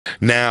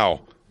Now,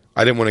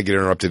 I didn't want to get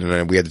interrupted,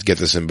 and we had to get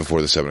this in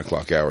before the 7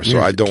 o'clock hour,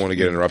 so I don't want to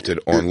get interrupted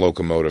on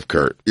Locomotive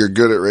Curt. You're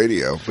good at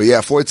radio. But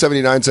yeah,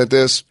 Floyd79 sent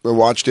this. I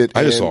watched it.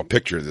 I just saw a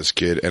picture of this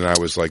kid, and I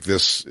was like,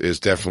 this is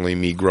definitely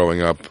me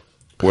growing up,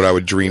 what I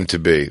would dream to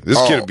be.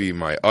 This kid would be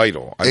my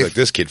idol. I was like,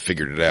 this kid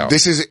figured it out.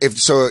 This is,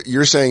 so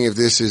you're saying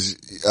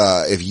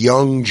if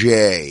young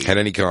Jay had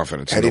any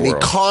confidence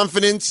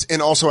confidence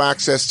and also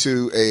access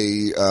to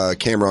a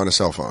camera on a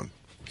cell phone,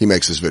 he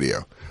makes this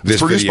video.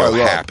 This video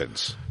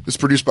happens. It's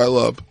produced by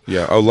Lub.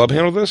 Yeah. Oh, Lub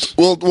handled this?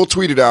 We'll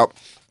tweet it out.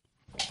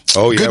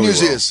 Oh, yeah. Good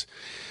news is,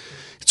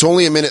 it's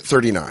only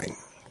 1:39.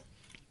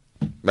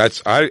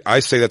 I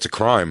say that's a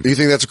crime. You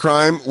think that's a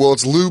crime? Well,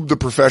 it's Lube the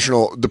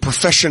professional. The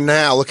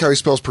professional. Look how he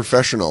spells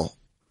professional.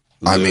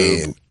 Lube. I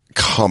mean,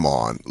 come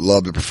on.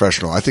 Love the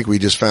professional. I think we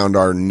just found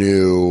our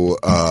new,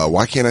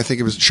 why can't I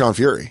think of it? Sean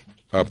Fury.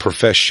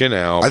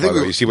 Professional. I think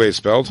you see what it's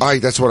spelled?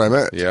 That's what I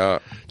meant. Yeah.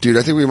 Dude,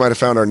 I think we might have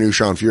found our new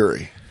Sean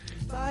Fury.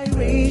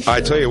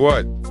 I tell you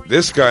what,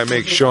 this guy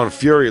makes Sean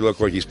Fury look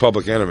like he's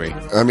Public Enemy.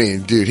 I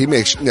mean, dude, he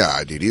looks,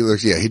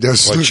 he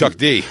does. Like Chuck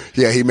D.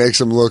 Yeah, he makes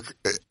him look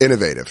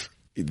innovative.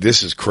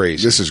 This is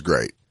crazy. This is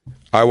great.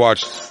 I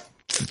watched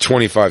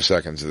 25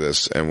 seconds of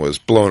this and was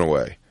blown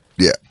away.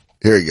 Yeah,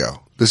 here you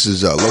go. This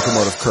is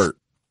Locomotive Curt.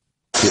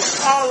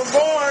 All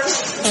aboard.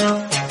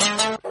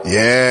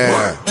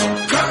 Yeah.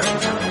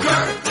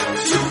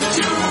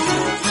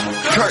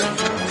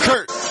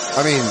 Curt.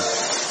 I mean,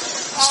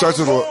 starts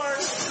with what?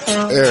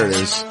 There it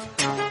is.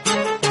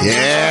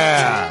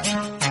 Yeah.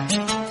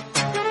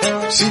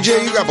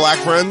 CJ, you got black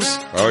friends.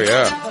 Oh,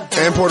 yeah.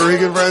 And Puerto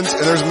Rican friends.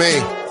 And there's me.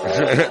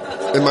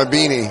 In my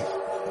beanie.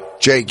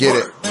 Jay, get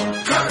it.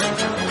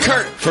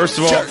 Curt. First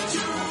of all,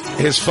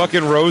 his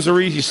fucking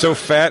rosary, he's so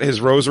fat,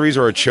 his rosaries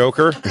are a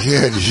choker.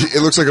 Yeah,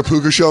 it looks like a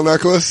puka shell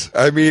necklace.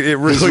 I mean, it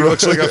really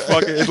looks like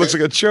it looks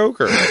like a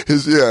choker.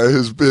 His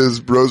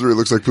rosary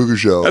looks like puka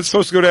shell. That's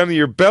supposed to go down to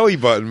your belly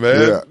button,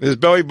 man. Yeah. His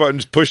belly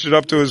button's pushed it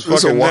up to his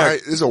fucking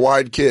neck. This is a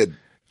wide kid.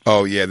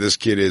 Oh, yeah, this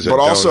kid is But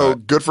also,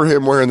 good for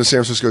him wearing the San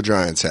Francisco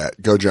Giants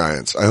hat. Go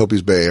Giants. I hope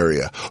he's Bay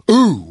Area.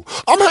 Ooh,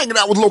 I'm hanging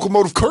out with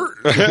Locomotive Curt.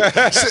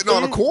 Sitting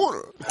on a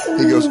corner.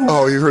 He goes,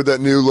 oh, you heard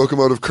that new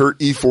Locomotive Curt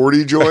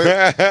E40 joint?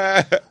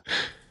 I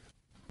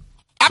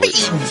be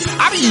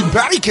eating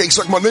patty cakes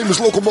like my name is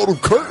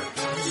Locomotive Curt.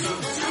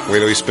 Wait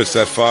till he spits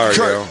that fire,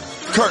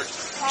 Curt.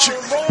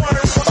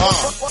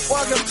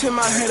 Welcome to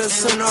my head of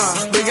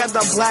sonar. We got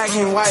the black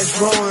and whites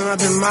rolling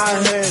up in my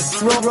head.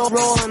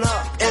 Rolling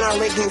up in our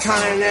Lincoln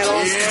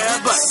Continental.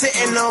 Yeah, but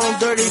sitting on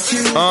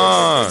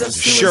 32.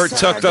 Shirt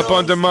tucked up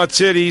under my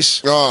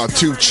titties.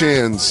 Two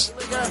chins.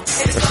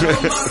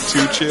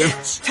 Two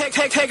chins.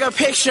 Take a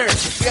picture.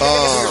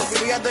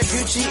 We got the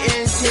Gucci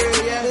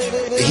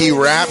interior. He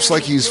raps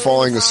like he's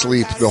falling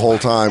asleep the whole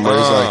time. Where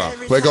he's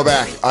like, wait, go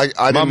back.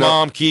 My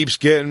mom keeps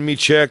getting me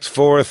checked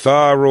for a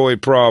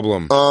thyroid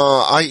problem.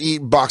 I eat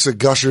box of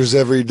Gushers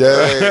every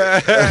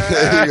day.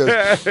 He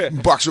goes,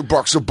 box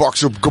of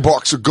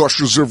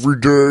Gushers every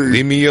day.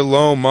 Leave me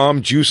alone,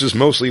 Mom. Juice is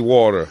mostly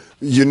water.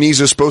 Your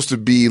knees are supposed to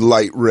be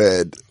light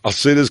red. I'll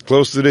sit as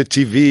close to the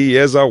TV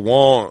as I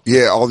want.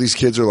 Yeah, all these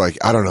kids are like,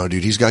 I don't know,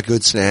 dude. He's got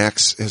good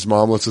snacks. His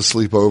mom lets us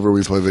sleep over.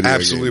 We play video games.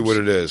 Absolutely what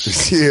it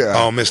is. Yeah.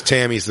 Oh, Miss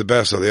Tammy's the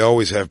best. So they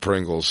always have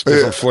Pringles.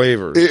 Different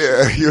flavors.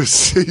 Yeah. You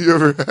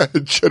ever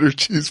had cheddar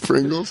cheese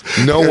Pringles?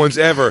 No one's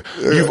ever.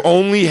 You've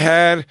only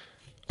had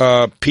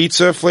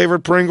pizza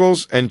flavored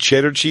Pringles and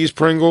cheddar cheese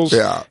Pringles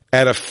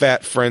at a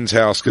fat friend's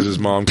house because his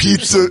mom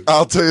pizza.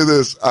 I'll tell you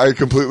this, I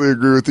completely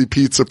agree with the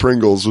pizza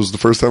Pringles was the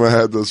first time I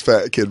had those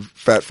fat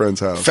friend's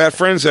house. Fat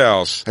friend's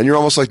house. And you're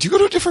almost like, do you go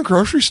to a different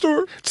grocery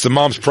store? It's the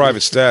mom's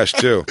private stash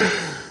too.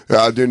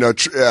 Dude, no.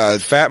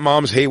 Fat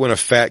moms hate when a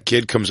fat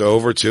kid comes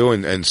over too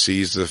and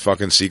sees the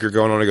fucking secret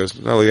going on. He goes,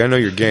 "Nelly, I know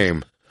your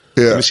game.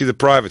 Yeah. Let me see the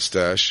private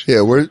stash."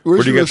 Yeah, where do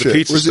you get the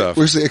pizza stuff?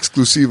 Where's the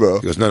exclusivo?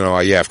 He goes, no,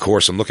 yeah, of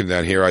course. I'm looking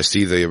down here. I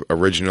see the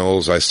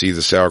originals. I see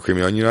the sour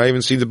cream onion. I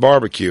even see the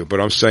barbecue.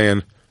 But I'm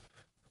saying,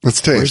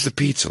 let's taste. Where's the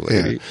pizza,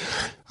 lady?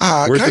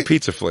 Yeah. Where's the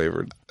pizza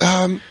flavored?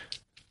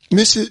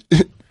 Mrs.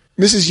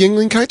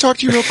 Yingling, can I talk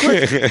to you real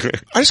quick?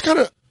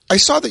 I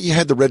saw that you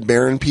had the Red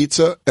Baron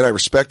pizza, and I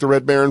respect the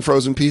Red Baron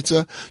frozen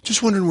pizza.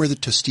 Just wondering where the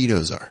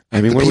Tostitos are.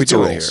 I mean, what are we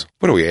doing rolls. here?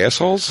 What are we,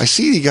 assholes? I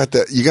see you got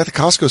the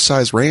Costco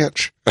size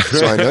ranch,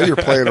 so I know you're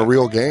playing a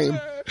real game.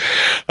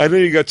 I know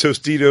you got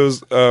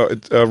Tostitos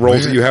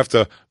rolls that you have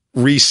to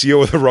reseal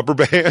with a rubber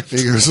band.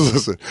 He goes,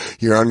 listen,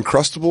 your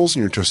Uncrustables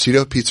and your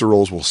Tostito pizza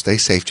rolls will stay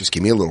safe. Just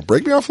give me a little.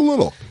 Break me off a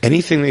little.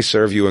 Anything they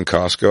serve you in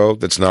Costco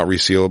that's not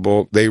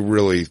resealable,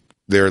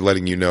 they're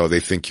letting you know they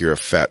think you're a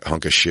fat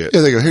hunk of shit.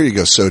 Yeah, they go, here you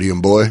go,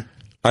 sodium boy.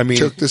 I mean,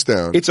 choke this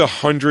down. It's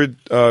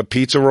 100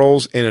 pizza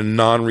rolls in a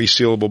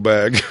non-resealable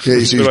bag. Yeah,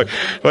 you see,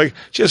 like,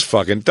 just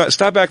fucking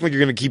stop acting like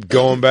you're going to keep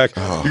going back.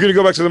 Oh. You're going to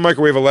go back to the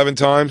microwave 11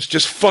 times.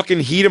 Just fucking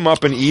heat them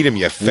up and eat them,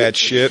 you fat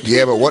shit.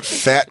 Yeah, but what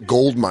fat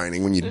gold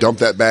mining when you dump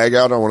that bag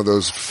out on one of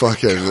those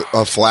fucking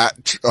flat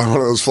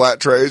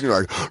trays and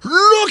you're like,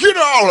 look at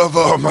all of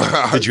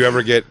them. Did you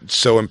ever get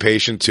so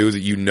impatient too that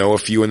you know a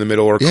few in the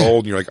middle are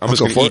cold and you're like, I'm just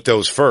going to eat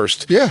those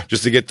first,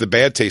 just to get the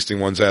bad tasting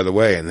ones out of the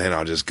way, and then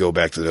I'll just go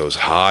back to those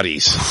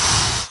hotties.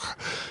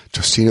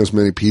 Tostino's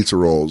mini pizza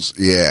rolls.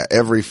 Yeah,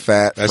 every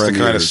fat. That's the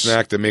kind of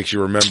snack that makes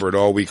you remember it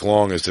all week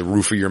long as the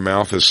roof of your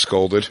mouth is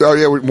scalded. Oh,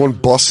 yeah, one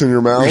busts in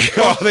your mouth.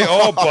 Oh, they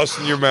all bust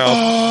in your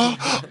mouth.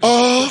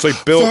 It's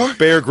like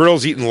Bear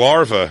Grylls eating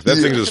larva. That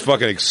thing just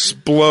fucking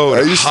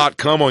explode. Hot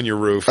cum on your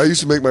roof. I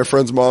used to make my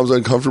friends' moms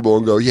uncomfortable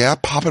and go, yeah,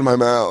 pop in my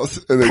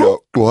mouth. And they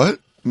go, what?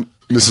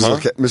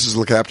 Mrs.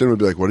 LeCaptain would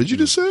be like, what did you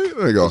just say?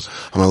 And I go,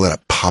 I'm going to let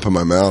it pop in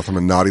my mouth. I'm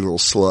a naughty little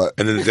slut.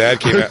 And then the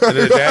dad came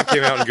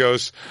out and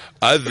goes,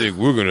 I think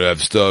we're going to have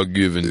to start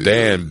giving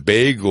Dan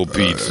bagel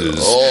pizzas.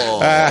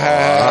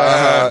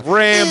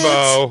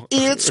 Rambo.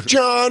 It's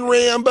John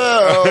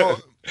Rambo.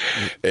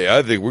 Hey,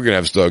 I think we're going to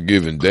have to start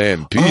giving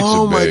Dan pizza bagels.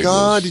 Oh, my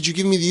God. Did you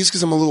give me these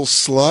because I'm a little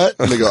slut?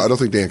 And they go, I don't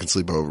think Dan can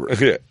sleep over.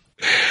 Yeah.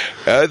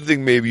 I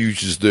think maybe you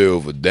should stay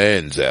over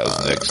Dan's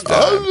house next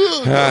time.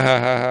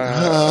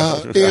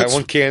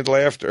 One canned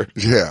laughter.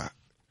 Yeah.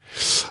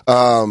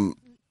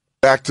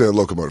 Back to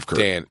Locomotive Kurt.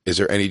 Dan, is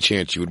there any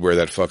chance you would wear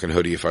that fucking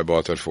hoodie if I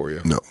bought that for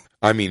you? No.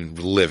 I mean,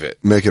 live it.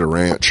 Make it a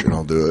ranch and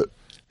I'll do it.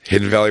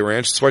 Hidden Valley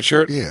Ranch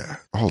sweatshirt? Yeah,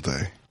 all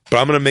day. But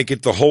I'm going to make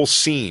it the whole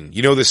scene.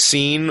 You know the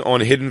scene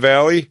on Hidden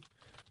Valley?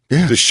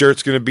 Yeah. The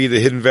shirt's going to be the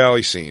Hidden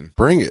Valley scene.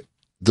 Bring it.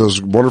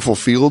 Those wonderful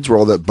fields where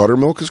all that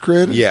buttermilk is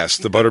created? Yes,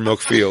 the buttermilk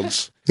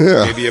fields.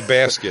 Yeah. Maybe a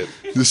basket.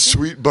 The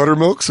sweet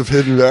buttermilks of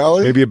Hidden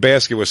Valley? Maybe a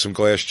basket with some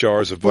glass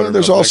jars of buttermilk. Well,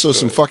 there's also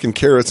some fucking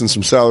carrots and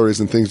some celeries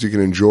and things you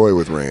can enjoy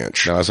with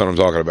ranch. No, that's what I'm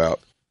talking about.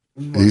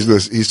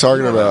 He's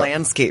talking about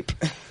landscape.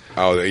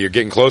 Oh, you're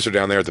getting closer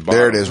down there at the bottom.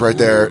 There it is, right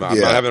there. I'm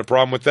not having a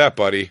problem with that,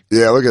 buddy.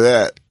 Yeah, look at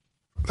that.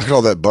 Look at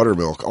all that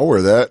buttermilk. I'll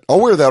wear that. I'll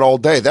wear that all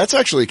day. That's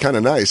actually kind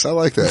of nice. I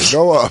like that.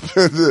 Go up.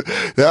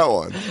 That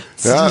one.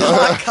 It's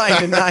not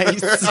kind of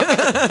nice.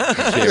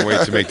 Can't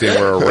wait to make them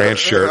wear a ranch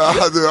shirt. I'll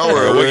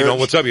wear a ranch.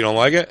 What's up? You don't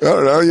like it? I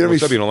don't know.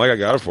 What's up? You don't like it? I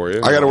got it for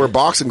you. I got to wear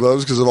boxing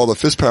gloves because of all the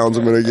fist pounds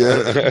I'm going to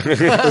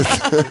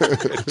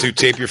get. To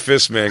tape your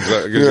fist, man,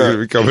 because you're going to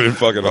be coming in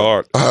fucking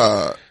hard.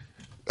 I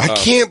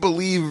can't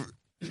believe,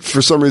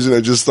 for some reason,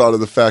 I just thought of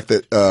the fact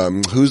that,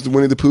 who's the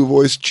Winnie the Pooh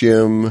voice?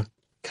 Jim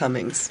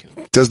Cummings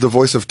does the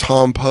voice of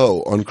Tom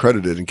Poe,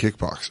 uncredited in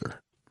Kickboxer.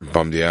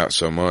 Bummed you out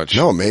so much.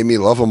 No, it made me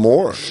love him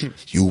more.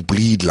 You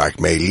bleed like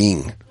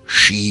Maylene.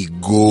 She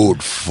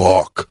good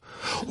fuck.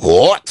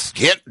 Let's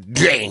get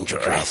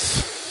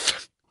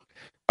dangerous.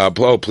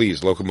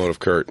 Please, Locomotive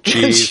Kurt.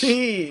 Cheese.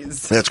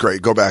 Cheese. That's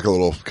great. Go back a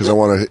little because I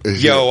want to.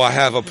 Yo, I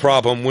have a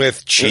problem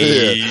with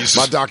cheese.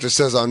 My doctor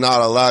says I'm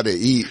not allowed to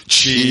eat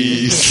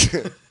cheese.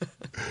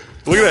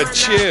 Look at that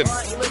chin.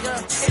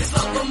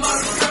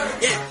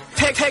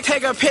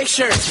 Take a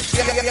picture. We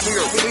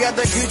got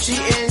the Gucci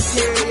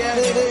interior,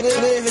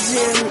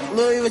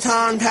 Louis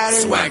Vuitton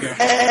pattern. Swagger.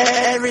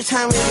 Every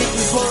time we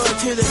pull up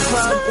to the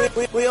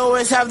club, we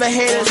always have the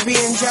haters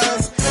being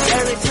jealous.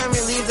 Every time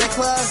we leave the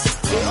club,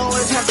 we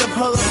always have to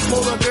pull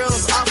the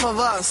girls off of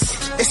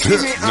us.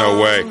 Excuse me. No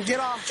way.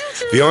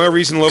 The only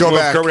reason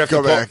Locomotive Kurt would have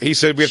to pull, he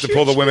said we have to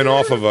pull the women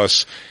off of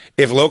us.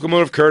 If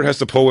Locomotive Kurt has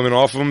to pull women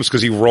off of him, it's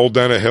because he rolled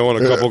down a hill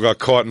and a couple got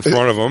caught in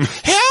front of him.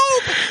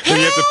 And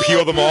you have to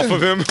peel them off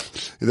of him.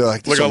 They're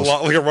like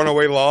a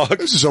runaway log.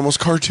 This is almost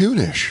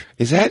cartoonish.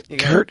 Is that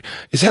Kurt?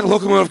 Is that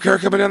Locomotive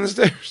Kurt coming down the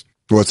stairs?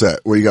 What's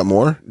that? What, you got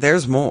more?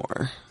 There's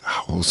more.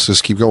 Oh, well, let's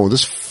just keep going with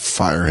this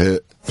fire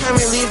hit. Time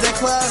we leave the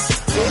club,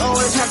 we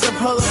always have to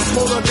pull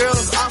the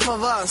girls off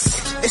of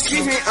us.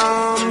 Excuse me,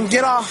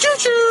 get off. Choo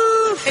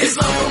choo. It's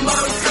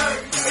Locomotive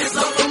Kurt. It's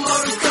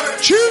Locomotive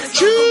Kurt. Choo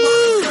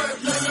choo.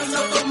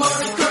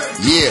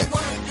 Yeah.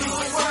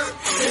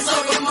 It's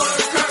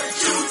Locomotive Kurt.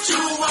 Choo choo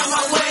on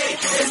my way.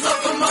 It's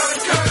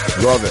Locomotive Kurt.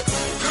 Love it.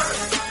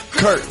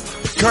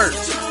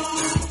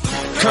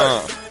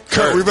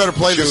 Kurt. We better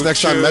play this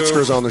next time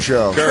Metzger's on the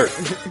show. Kurt.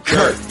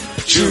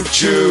 Choo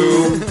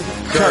choo.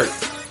 Kurt.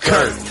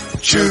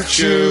 Choo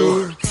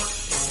choo.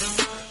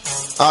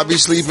 I'll be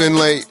sleeping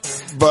late,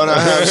 but I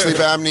have sleep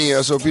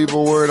apnea, so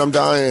people worried I'm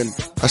dying.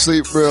 I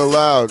sleep real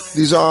loud.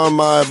 These are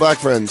my black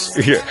friends.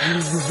 Yeah.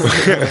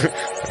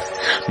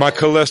 My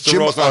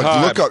cholesterol's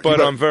high, but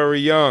I'm very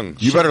young.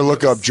 You better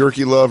look up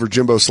Jerky Love or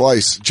Jimbo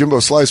Slice. Jimbo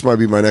Slice might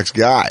be my next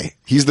guy.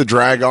 He's the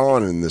drag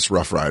on in this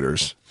Rough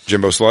Riders.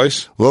 Jimbo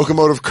Slice?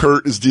 Locomotive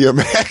Kurt is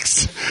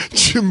DMX.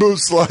 Jimbo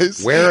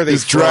Slice Where are they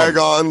is Drag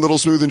On, Little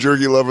Smooth, and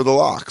Jerky Love are the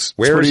Locks.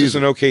 Where is this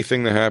an okay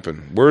thing to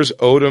happen? Where's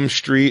Odom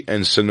Street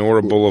and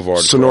Sonora Boulevard?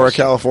 Sonora,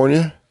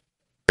 California?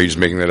 Are you just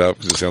making that up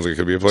because it sounds like it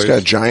could be a place? He's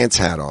got a Giants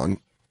hat on,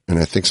 and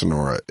I think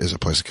Sonora is a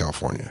place in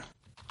California.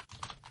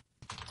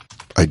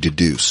 I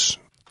deduce.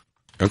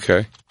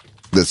 Okay.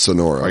 That's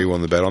Sonora. Are you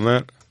willing to bet on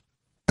that?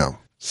 No.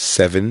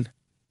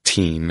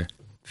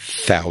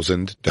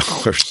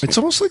 $17,000. It's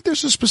almost like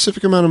there's a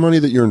specific amount of money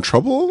that you're in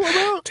trouble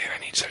about. Dude, I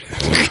need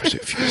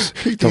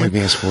 $70,000. Don't make me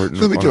ask for it.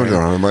 Let me do it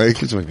on Mike.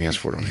 Please don't make me ask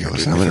for it on here.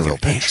 Listen, I'm in a real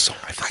pain. I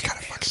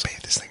gotta fucking pay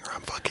this thing or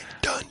I'm fucking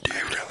done, dude.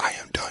 I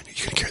am done. You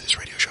can carry this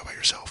radio show by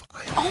yourself.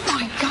 Oh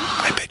my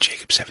God. I bet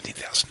Jacob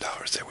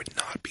 $17,000 there would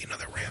not be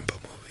another Rambo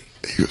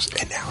movie. He goes,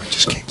 and now it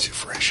just came to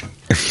fruition.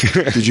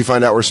 Did you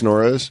find out where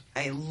Sonora is?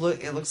 It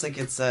looks like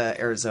it's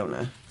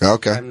Arizona.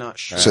 Okay. I'm not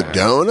sure.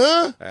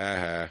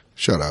 Sedona?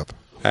 Shut up.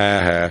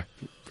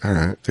 All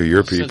right. They're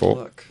your people.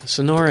 Look.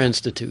 Sonora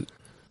Institute.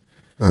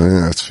 Oh,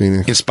 yeah, that's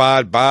Phoenix.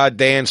 Inspired by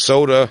Dan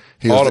Soda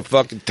all the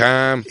fucking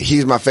time.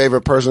 He's my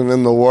favorite person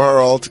in the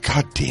world.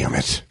 God damn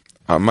it.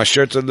 My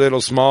shirt's a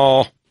little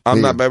small. I'm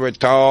not very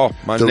tall.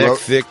 My neck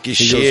thick as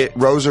shit.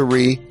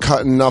 Rosary,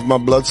 cutting off my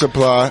blood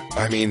supply.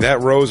 I mean, that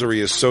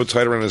rosary is so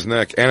tight around his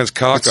neck, and it's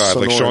cockeyed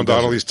like Sean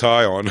Donnelly's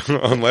tie on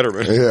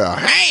Letterman. Yeah.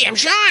 Hey, I'm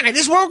Sean. I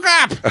just woke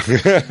up.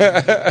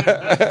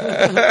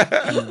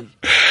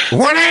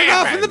 One hand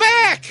off in the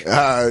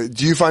back.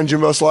 Do you find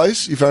Jimbo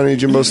Slice? You found any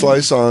Jimbo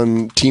Slice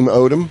on Team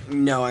Odom?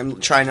 No, I'm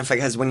trying to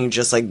because when you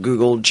just like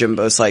Google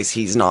Jimbo Slice,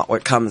 he's not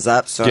what comes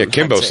up. So yeah,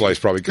 Kimbo Slice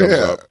probably comes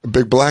up.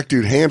 Big black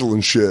dude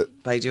handling shit.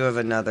 But I do have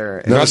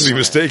another. Not to be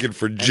mistaken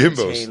for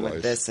Jimbo With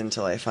Slice. this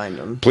until I find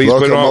him. Please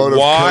put it on. Locomotive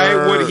Why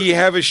Kurt. would he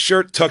have his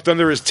shirt tucked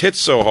under his tits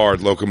so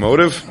hard,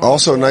 Locomotive?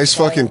 Also, nice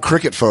fucking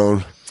cricket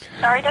phone.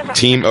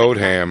 Team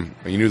Odham.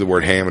 You knew the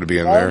word ham would be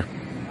in there.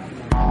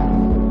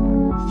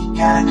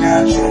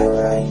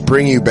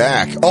 Bring you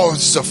back. Oh,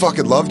 this is a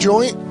fucking love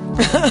joint?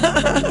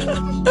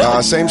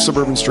 Same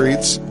suburban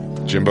streets.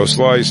 Jimbo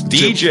Slice.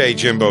 DJ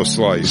Jimbo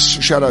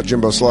Slice. Shout out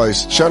Jimbo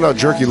Slice. Shout out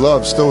Jerky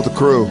Love, still with the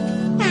crew.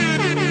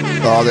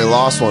 Oh, they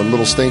lost one.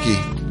 Little Stinky.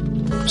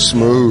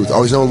 Smooth.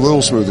 Oh, he's not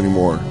Little Smooth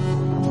anymore.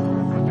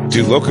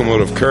 Dude,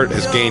 Locomotive Kurt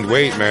has gained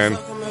weight, man.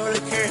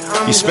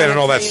 He's spending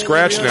all that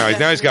scratch now.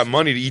 Now he's got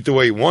money to eat the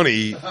way he want to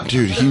eat.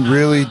 Dude, he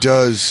really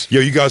does. Yo,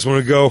 you guys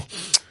want to go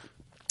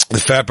the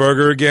Fat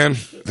Burger again?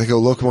 They go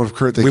Locomotive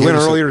Kurt. We went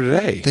earlier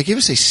today. They gave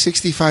us a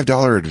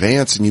 $65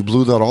 advance, and you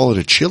blew that all at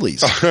a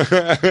Chili's.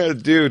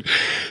 Dude,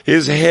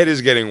 his head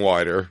is getting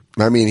wider.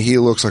 I mean, he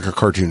looks like a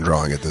cartoon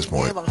drawing at this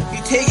point.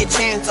 You take a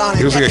chance on it.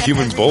 He looks like a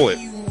human bullet.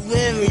 You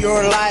live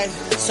your life,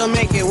 so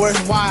make it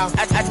worthwhile.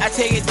 I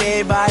take it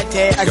day by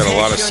day. Got a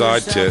lot of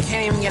side tit.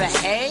 Can't even get a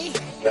hey.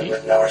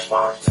 No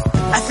response.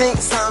 I think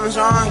something's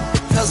wrong,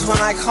 because when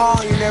I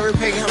call, you never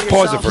pick up your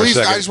Pause it for a Please,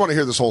 second. I just want to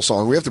hear this whole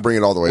song. We have to bring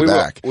it all the way We will.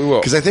 back. We will.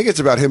 Because I think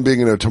it's about him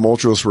being in a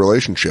tumultuous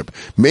relationship.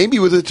 Maybe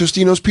with a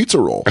Tostino's pizza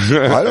roll.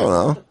 I don't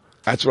know.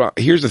 That's what.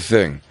 Here's the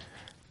thing.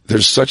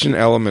 There's such an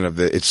element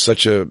of it. It's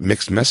such a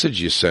mixed message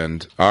you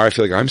send. Or I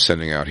feel like I'm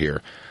sending out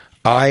here.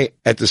 I,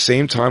 at the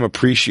same time,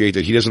 appreciate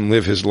that he doesn't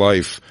live his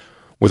life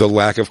with a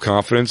lack of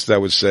confidence that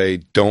would say,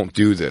 don't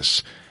do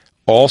this.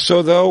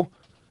 Also, though,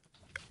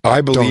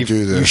 I believe Don't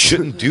do this. you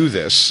shouldn't do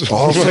this.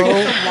 Also,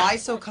 Why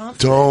so confident?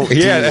 don't do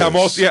Yeah, this. I'm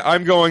also. Yeah,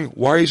 I'm going.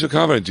 Why are you so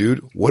confident, dude?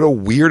 What a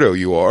weirdo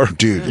you are,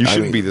 Dude, You I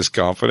shouldn't mean- be this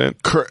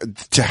confident.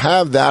 To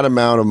have that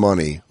amount of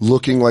money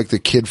looking like the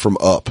kid from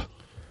Up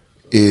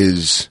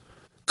is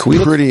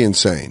pretty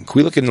insane. Can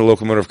we look into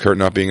Locomotive Kurt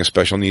not being a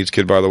special needs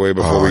kid, by the way,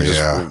 before we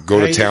just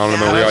go to town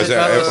and then realize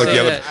that, like the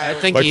other, I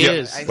think like he the,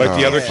 is. like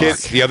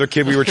the other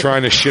kid we were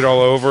trying to shit all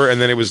over, and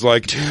then it was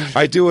like,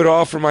 I do it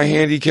all for my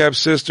handicapped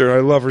sister, and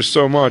I love her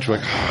so much. We're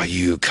like, oh,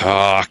 you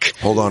cock.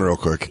 Hold on real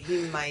quick.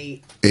 He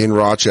might. In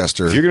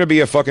Rochester. If you're gonna be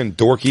a fucking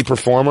dorky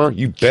performer,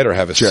 you better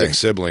have a Jay. sick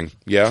sibling.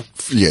 Yeah,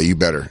 Yeah, you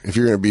better. If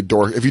you're going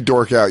to be if you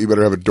dork out, you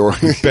better have a dork.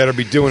 better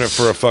be doing it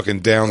for a fucking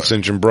Down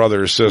syndrome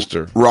brother or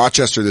sister.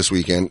 Rochester this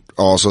weekend.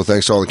 Also,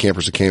 thanks to all the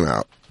campers that came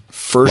out. A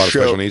First lot of show.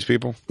 special needs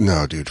people.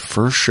 No, dude.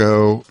 First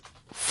show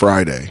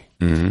Friday.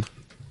 Mm-hmm.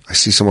 I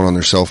see someone on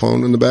their cell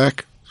phone in the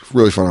back.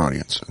 Really fun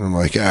audience. And I'm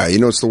like, you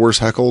know what's the worst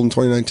heckle in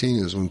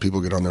 2019 is when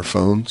people get on their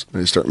phones and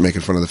they start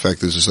making fun of the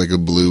fact there's just like a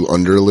blue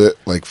underlit,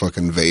 like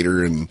fucking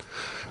Vader and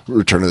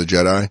Return of the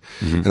Jedi.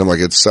 Mm-hmm. And I'm like,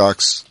 it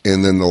sucks.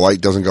 And then the light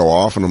doesn't go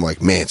off. And I'm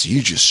like, man, so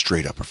you just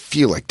straight up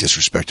feel like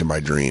disrespecting my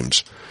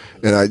dreams.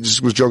 And I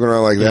just was joking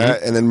around like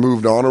that and then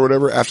moved on or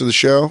whatever. After the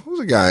show, it was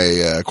a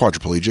guy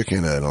quadriplegic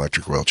in an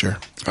electric wheelchair.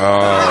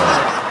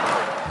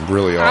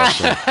 Really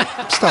awesome.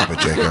 Stop it,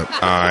 Jacob.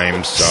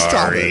 I'm sorry.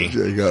 Stop it,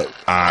 Jacob.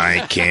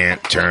 I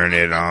can't turn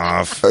it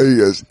off He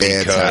goes,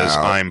 because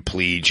how. I'm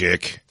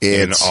plegic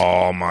It's- in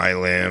all my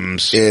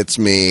limbs. It's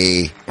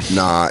me,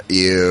 not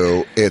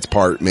you. It's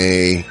part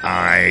me.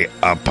 I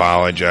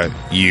apologize.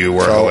 You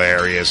were So-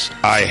 hilarious.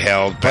 I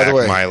held By the back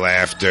way, my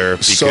laughter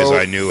because so-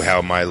 I knew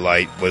how my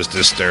light was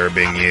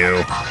disturbing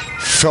you.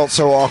 Felt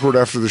so awkward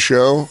after the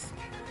show.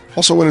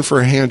 Also went in for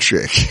a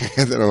handshake.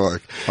 And then I'm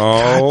like,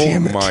 God Oh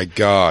damn it. my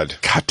God.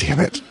 God damn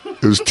it.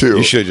 It was two.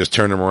 You should have just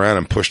turned him around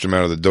and pushed him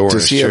out of the door.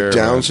 Does in he his have chair,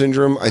 Down man.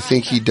 syndrome? I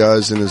think he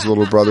does, and his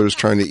little brother is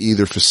trying to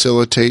either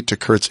facilitate to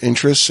Kurt's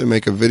interests and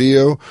make a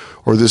video,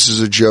 or this is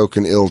a joke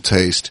and ill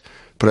taste.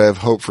 but I have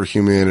hope for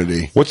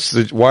humanity. Why is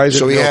it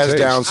so he no has taste?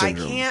 Down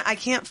syndrome? I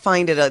can't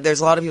find it.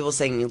 There's a lot of people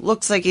saying he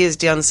looks like he has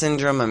Down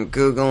syndrome. I'm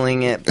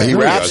Googling it. He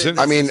raps. doesn't.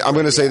 I mean, I'm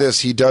going to say this.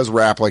 He does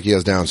rap like he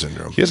has Down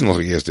syndrome. He doesn't look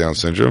like he has Down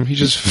syndrome. He's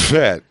just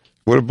fat.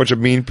 What a bunch of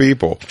mean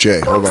people. Jay,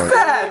 hold on.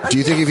 Do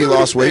you think if he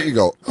lost weight, you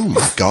go, oh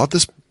my God,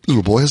 this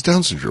little boy has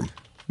Down syndrome?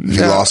 If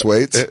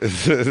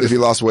he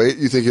lost weight,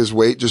 you think his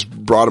weight just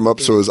brought him up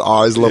so his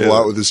eyes level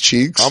out with his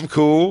cheeks? I'm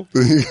cool.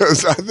 He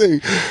goes, I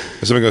think.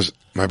 And somebody goes,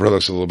 my brother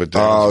looks a little bit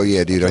down. Oh,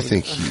 yeah, dude, I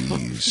think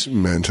he's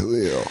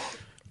mentally ill.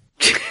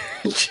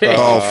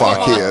 Oh,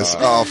 fuck, he is.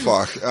 Oh,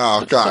 fuck.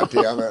 Oh, God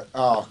damn it.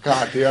 Oh,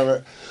 God damn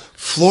it.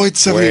 Floyd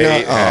 79.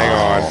 Wait,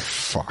 hang on.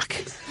 Fuck.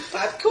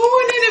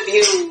 Popcorn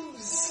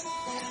interviews.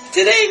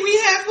 Today we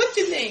have, what's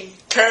your name?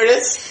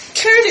 Curtis.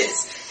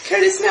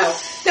 Curtis, now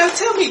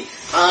tell me,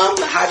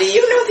 how do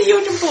you know the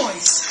Union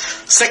Boys?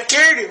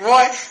 Security,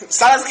 boy.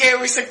 Sounds scared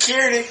we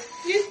security.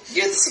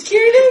 You're the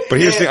security? But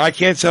here's the thing, I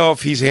can't tell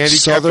if he's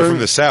handicapped or from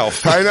the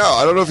South. I know.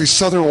 I don't know if he's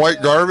Southern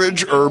white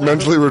garbage or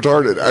mentally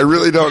retarded. I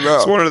really don't know.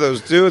 It's one of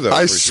those two, though.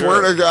 I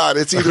swear to God,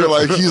 it's either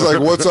like he's like,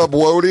 what's up,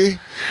 Wody?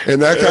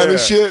 And that kind of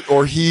shit,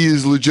 or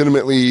he's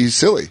legitimately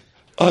silly.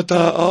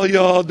 All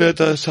y'all need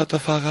to shut the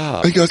fuck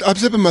up. He goes, I'm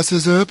zipping my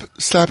scissors up,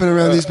 slapping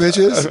around these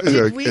bitches.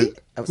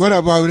 What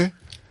up, Wody?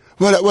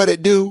 What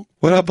it do?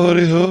 What up,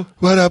 Bodie? Who?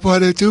 What up,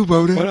 what it do,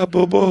 Wody? What up,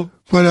 Boo-Boo?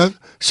 What up?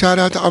 Shout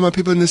out to all my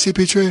people in the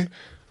CP tree.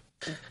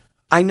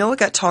 I know it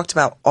got talked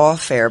about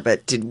off air,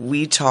 but did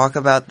we talk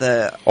about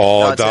the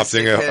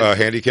adopting a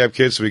handicapped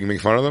kid so we can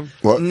make fun of them?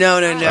 What? No,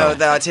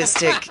 the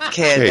autistic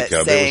kid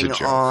that sang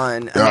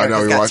on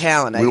America's Got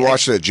Talent. We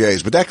watched it at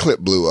Jay's, but that clip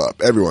blew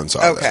up. Everyone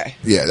saw that.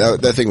 Yeah,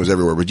 that thing was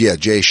everywhere. But yeah,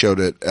 Jay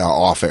showed it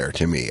off air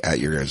to me at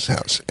your guys'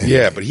 house. And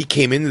yeah, but he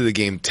came into the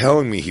game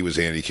telling me he was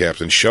handicapped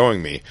and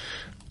showing me.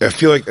 I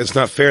feel like it's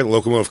not fair that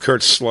Locomotive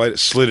Kurt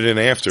slid it in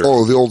after.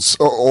 Oh, the old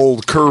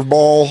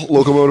curveball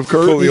Locomotive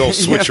Kurt? Pull the old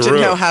switcheroo. You have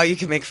to know how you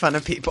can make fun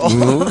of people.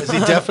 Mm-hmm. Is he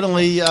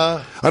definitely...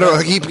 I don't know.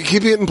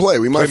 Keep it in play.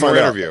 We might find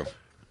out. Interview.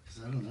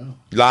 I don't know.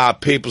 A lot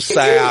of people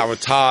say I'm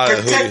retired.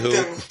 Protect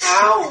them.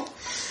 Ow!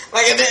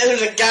 Like if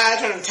there's a guy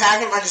trying to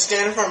attack him, I just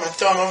stand in front of him.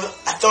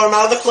 I throw him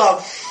out of the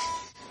club.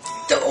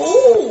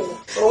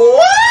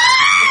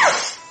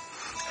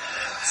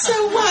 So,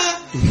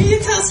 can you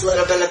tell us a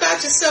little bit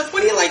about yourself?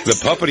 What do you like to The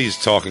puppet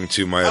he's talking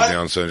to might have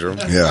Down syndrome.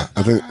 Yeah,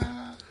 I think...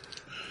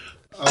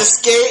 I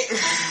skate.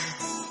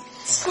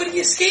 What do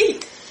you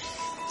skate?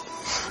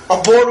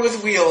 A board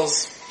with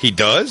wheels. He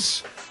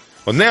does?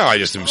 Well, now I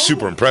just am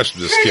super impressed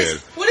with this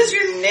Curtis, kid. what is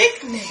your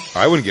nickname?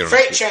 I wouldn't get him.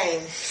 Freight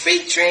train.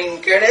 Freight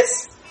train,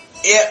 Curtis.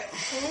 Yep.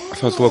 I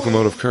thought it's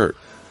Locomotive Kurt.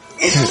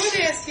 I want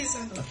to ask you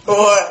something.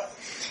 What?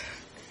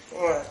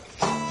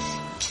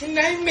 Can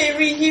I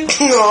marry you?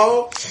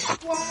 No.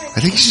 Why?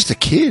 I think he's just a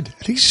kid.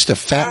 I think he's just a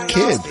fat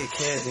kid.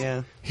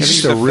 Yeah. He's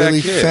just a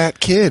really fat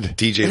kid.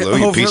 DJ Lowe,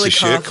 you piece of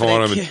shit,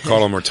 calling him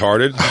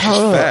retarded. He's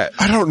fat.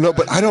 I don't know,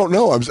 but I don't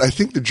know. I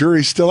think the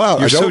jury's still out.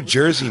 You're so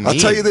Jersey mean. I'll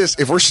tell you this.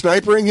 If we're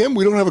snipering him,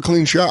 we don't have a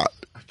clean shot.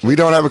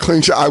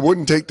 I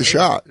wouldn't take the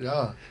shot.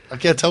 Yeah. I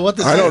can't tell what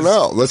this is. I don't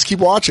know. Let's keep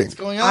watching. What's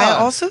going on? I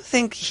also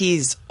think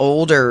he's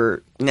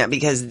older now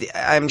because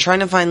I'm trying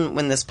to find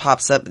when this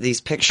pops up,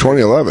 these pictures.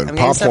 2011. I'm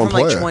getting stuff Popcorn from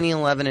like player.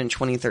 2011 and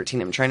 2013.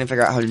 I'm trying to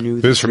figure out how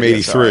new This is from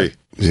 83.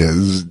 Yeah, this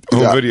is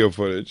Home video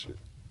footage.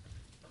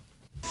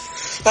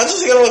 That's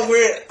just gonna look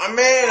weird. A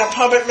man and a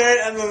puppet married,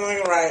 that doesn't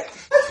look right.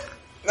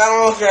 That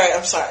don't look right,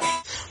 I'm sorry.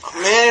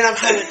 A man and a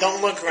puppet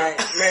don't look right.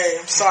 Married,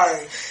 I'm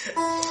sorry.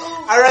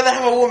 I'd rather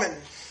have a woman.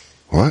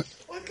 What?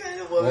 What kind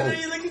of woman are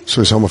you looking for?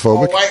 So he's A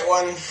homophobic? white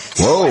one.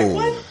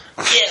 Whoa.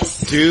 Yes.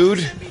 Dude,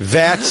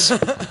 that's...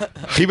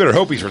 You better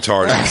hope he's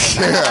retarded.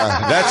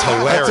 Yeah. That's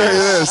hilarious. I'll tell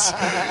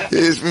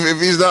you this. If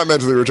he's not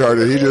mentally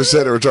retarded, he just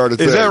said a retarded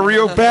thing. Is that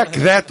Rio Beck?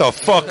 That the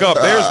fuck up.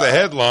 There's the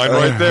headline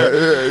right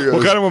there. Yeah,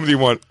 What kind of woman do you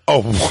want?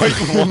 A white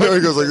woman? No,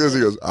 he goes like this.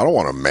 He goes, I don't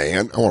want a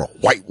man. I want a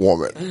white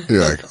woman.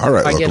 You're like, all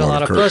right, I get a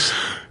lot of puss.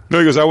 No,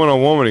 he goes, I want a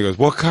woman. He goes,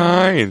 what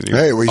kind? He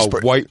Hey, goes, well,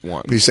 a white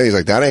one. He's saying, he's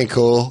like, that ain't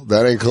cool.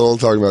 That ain't cool.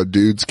 Talking about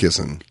dudes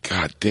kissing.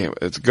 God damn it.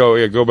 Let's go.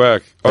 Yeah, go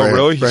back. Oh, Right,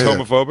 really? He's right there.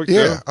 homophobic?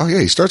 Yeah. Oh, yeah.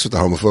 He starts with the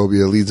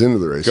homophobia, leads into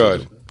the racism.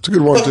 Good. It's a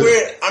good one, Look too.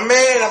 weird. A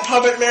man and a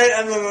puppet married,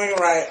 that doesn't look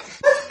right.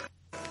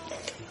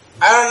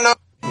 I don't know.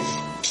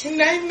 Can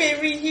I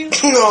marry you?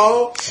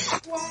 No.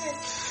 Why?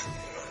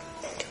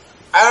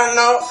 I don't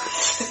know.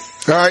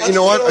 All right, you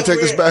know what? I take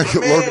this back. A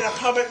man and a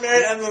puppet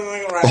married, that doesn't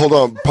look right. Hold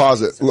on,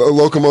 pause it.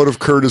 Locomotive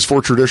Kurt is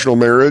for traditional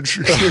marriage.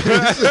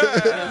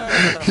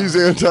 He's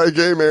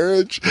anti-gay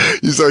marriage.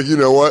 He's like, you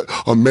know what?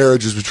 A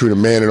marriage is between a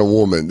man and a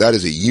woman. That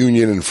is a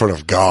union in front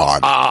of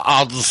God.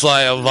 I'll just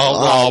say vote no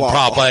on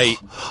Prop 8.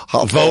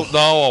 Vote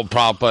no on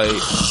Prop 8.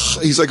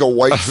 He's like a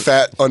white,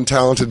 fat,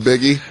 untalented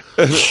Biggie.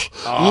 You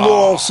know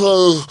what I'm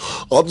saying?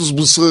 I'll just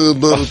be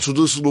saying that a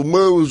traditional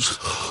marriage,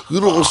 you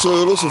know what I'm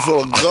saying? That's in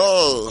front of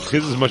God.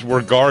 This is much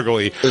more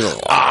gargly.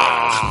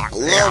 Do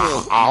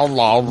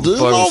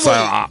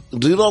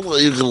you know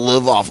that you can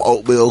live off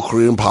oatmeal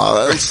cream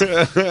pies?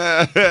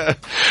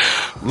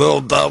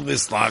 Little dummy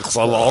snacks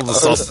on all the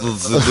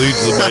sustenance it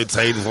needs to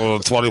maintain for a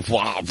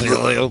 24-hour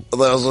period.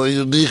 There's a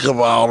unique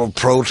amount of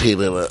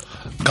protein in it.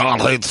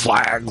 God hates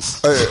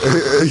fags.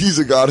 He's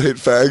a God hate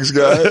fags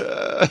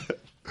guy.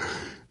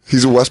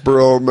 He's a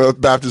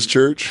Westboro Baptist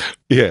Church.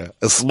 Yeah,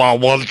 it's my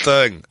one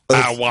thing.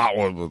 I want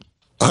women.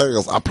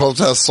 I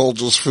protest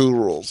soldiers'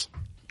 funerals.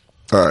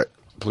 All right,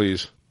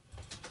 please.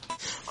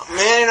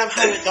 Man, I'm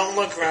having it don't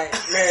look right.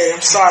 Mary,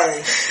 I'm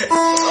sorry.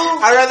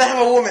 I'd rather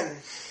have a woman.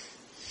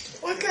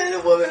 What kind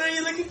of woman are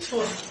you looking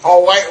for?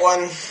 A white one.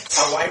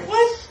 A white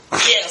one?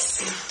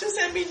 Yes. Does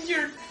that mean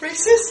you're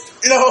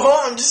racist?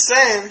 No, I'm just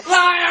saying.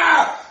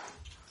 Liar!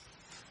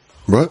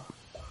 What?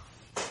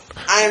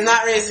 I am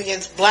not racist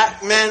against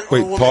black men or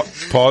Wait, women.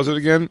 pause it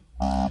again.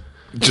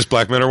 Just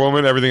black men or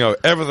women? Everything else.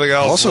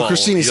 Also,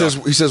 Christine, he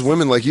says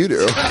women like you do.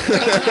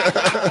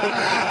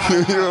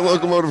 You're a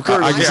locomotive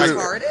Kurt. I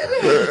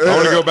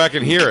want to go back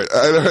and hear it.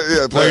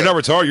 No, you're not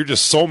retarded. You're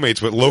just soulmates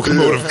with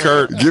locomotive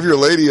Kurt. Give your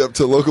lady up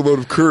to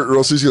locomotive Kurt, or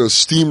else he's going to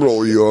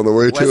steamroll you on the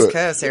way to it. West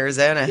Coast,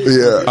 Arizona.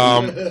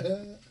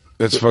 Yeah.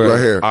 That's funny. Right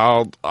here.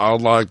 I'll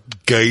like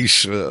gay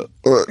shit.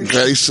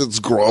 Gay shit's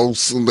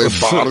gross and their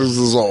bodies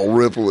is all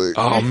rippling.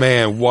 Oh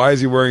man, why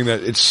is he wearing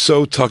that? It's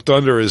so tucked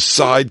under his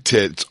side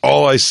tit. It's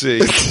all I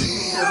see.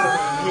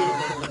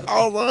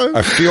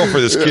 I feel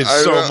for this kid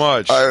so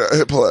much. I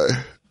hit play.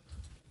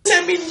 Does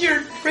that mean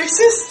you're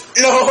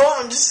racist? No,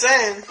 I'm just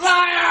saying.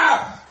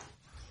 Liar!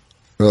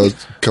 Did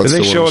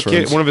they show a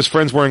kid, one of his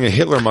friends wearing a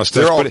Hitler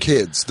mustache? They're all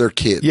kids. They're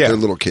kids. Yeah. They're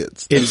little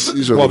kids.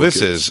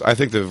 I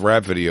think the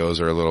rap videos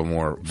are a little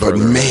more. But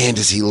man,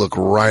 does he look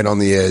right on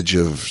the edge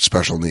of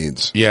special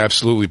needs. Yeah,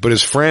 absolutely. But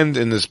his friend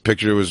in this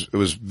picture it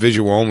was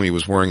visual only,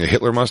 was wearing a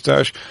Hitler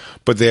mustache,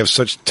 but they have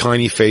such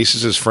tiny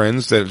faces as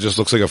friends that it just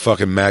looks like a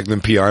fucking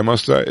Magnum PI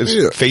mustache.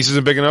 His face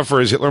isn't big enough for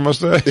his Hitler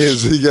mustache.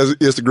 He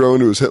has to grow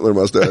into his Hitler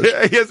mustache.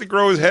 He has to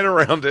grow his head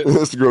around it. He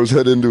has to grow his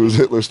head into his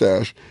Hitler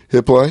stash.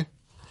 Hit play.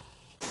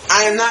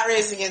 I am not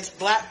racist against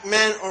black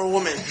men or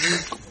women.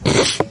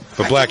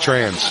 But black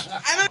trans.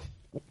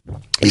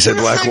 He said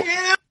black.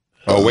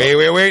 Oh,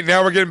 wait.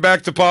 Now we're getting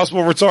back to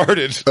possible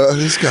retarded.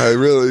 This guy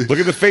really. Look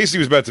at the face he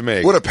was about to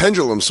make. What a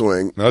pendulum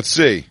swing. Let's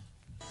see.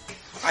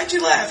 Why'd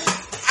you laugh?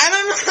 I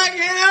don't know.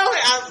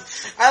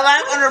 I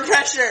laugh under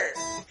pressure.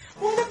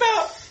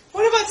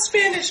 What about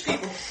Spanish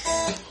people?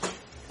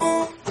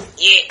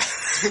 Yeah.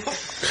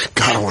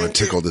 God, I want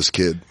to tickle this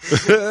kid.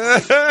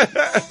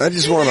 I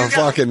just want to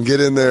fucking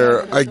get in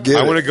there. I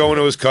want to go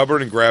into his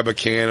cupboard and grab a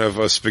can of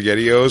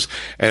SpaghettiOs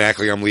and act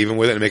like I'm leaving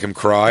with it and make him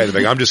cry. And be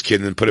like, I'm just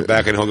kidding, and put it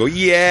back, and he'll go,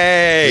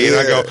 yay! And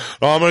I go,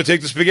 I'm going to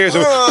take the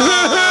SpaghettiOs.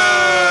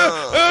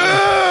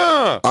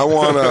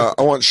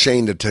 I want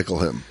Shane to tickle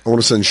him. I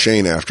want to send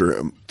Shane after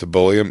him to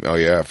bully him. Oh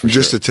yeah,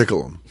 just to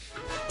tickle him.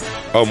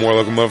 Oh, more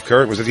locomotive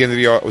Kurt. Was that the end of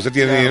the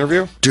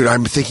interview? Dude, I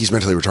think he's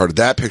mentally retarded.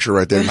 That picture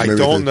right there. I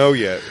don't know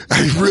yet.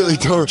 I really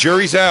don't.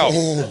 Jury's out.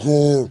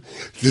 Oh,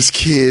 this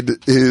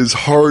kid is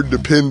hard to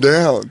pin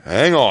down.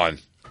 Hang on.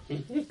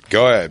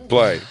 Go ahead,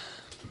 play.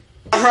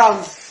 No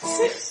problem.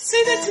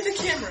 Say that to the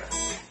camera.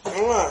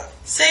 What?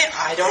 Say,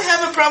 I don't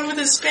have a problem with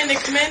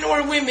Hispanic men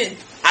or women.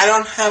 I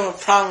don't have a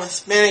problem with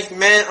Hispanic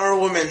men or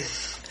women.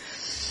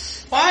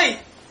 Why?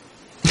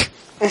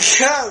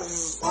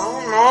 Because, I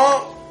don't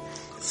know.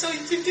 So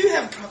you do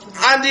have problems.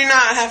 I do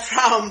not have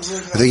problems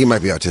with them. I think he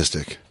might be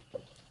autistic.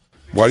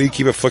 Why do you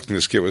keep afflicting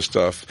this kid with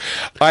stuff?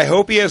 I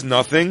hope he has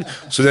nothing.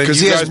 So then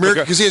because he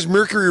has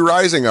Mercury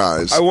rising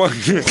eyes. I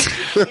want you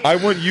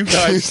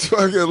guys. He's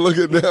fucking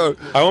looking down.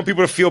 I want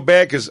people to feel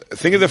bad because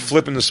think of the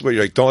flip in the switch.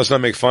 You're like, let's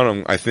not make fun of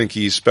him. I think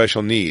he's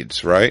special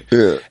needs, right?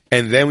 Yeah.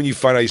 And then when you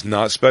find out he's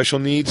not special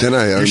needs, then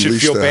you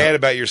should feel bad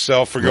about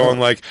yourself for going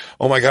like,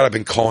 oh my god, I've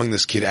been calling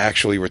this kid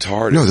actually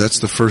retarded. No, that's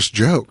the first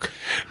joke.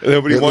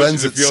 Nobody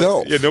lends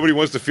itself. Nobody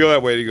wants to feel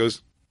that way. And he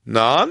goes, no,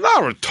 I'm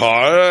not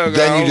retarded.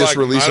 Then you just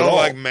release it all.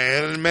 I don't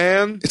like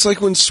man. It's like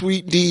when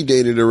Sweet D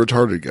dated a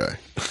retarded guy.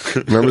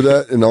 Remember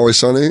that in Always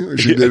Sunny?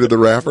 She dated the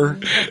rapper?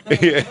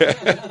 Yeah.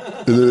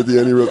 And then at the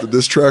end he wrote the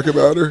diss track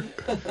about her?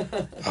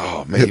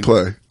 Oh, man. Hit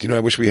play. Do you know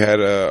I wish we had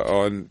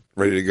on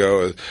ready to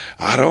go?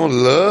 I don't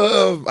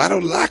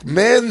like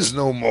men's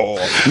no more.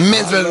 Women.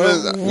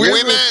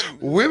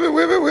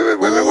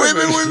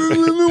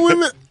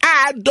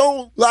 I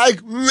don't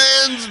like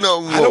men's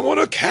no more. I don't want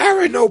to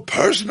carry no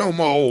purse no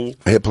more.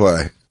 Hit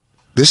play.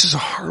 This is a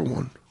hard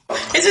one.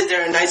 Isn't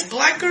there a nice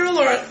black girl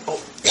or a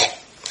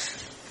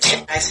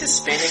nice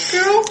Hispanic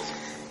girl?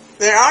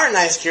 There are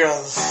nice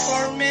girls.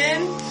 Or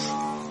men?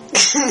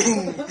 No,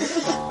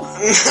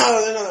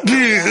 they're not.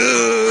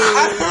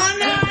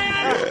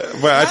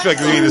 Well, I feel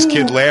like me and this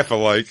kid laugh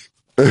alike.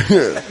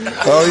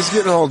 Oh, he's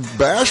getting all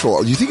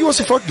bashful. You think he wants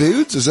to fuck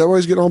dudes? Is that why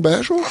he's getting all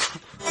bashful?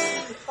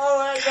 Oh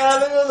my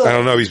god, I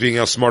don't know. He's being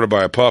outsmarted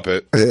by a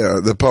puppet. Yeah,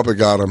 the puppet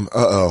got him.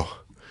 Uh-oh.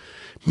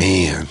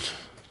 Man.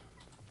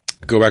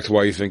 Go back to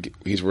why you think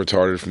he's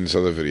retarded from this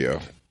other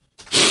video.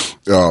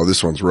 Oh,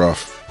 this one's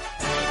rough.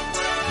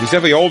 He's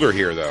definitely older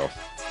here, though.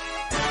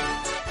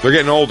 They're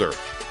getting older.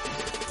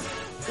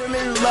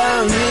 Women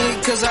love me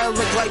because I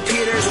look like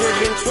Peter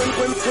Griffin.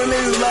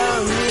 Women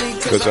love me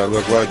because I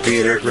look like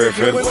Peter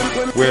Griffin.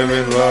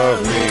 Women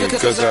love me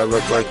because I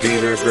look like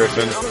Peter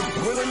Griffin.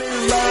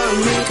 Women love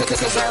me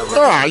because I look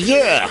Oh,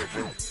 yeah.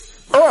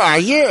 Oh,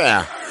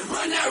 yeah.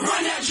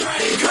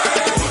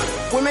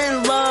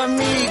 Women love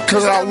me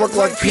Because I look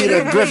like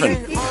Peter Griffin.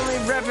 Only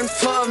repping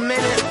for a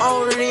minute,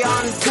 already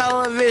on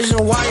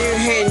television. Why you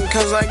hating?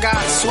 Because I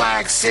got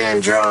swag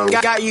syndrome.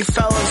 Got you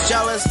fellas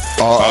jealous.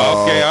 Okay,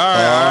 all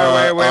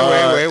right. Wait.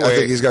 I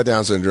think he's got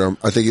Down syndrome.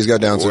 Wait.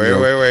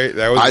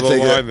 That was a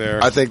little line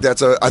there. I think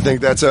that's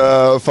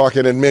a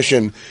fucking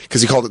admission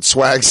because he called it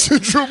swag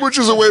syndrome, which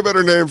is a way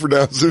better name for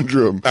Down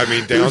syndrome. I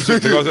mean, Down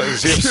syndrome.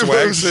 Does he have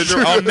swag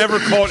syndrome? I'll never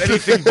call it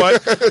anything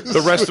but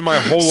the rest of my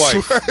whole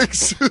life. Swag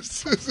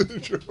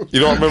syndrome.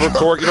 You don't remember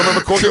Corky? You don't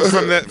remember Corky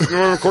from that? You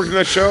remember Corky from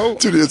that show?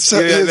 Dude, it's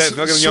that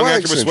fucking young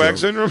actor with swag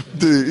syndrome.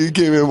 Dude, he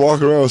came in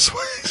walking around with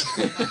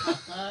swag.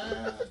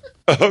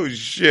 Oh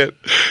shit,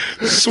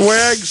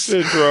 swag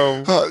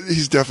syndrome.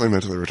 He's definitely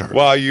mentally retarded.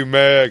 Why you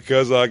mad?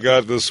 Cause I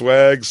got the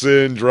swag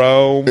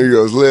syndrome. He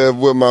goes, live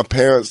with my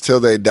parents till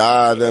they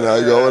die, then I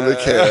go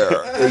into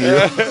care.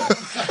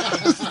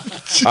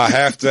 I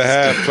have to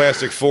have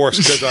plastic forks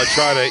because I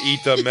try to eat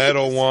the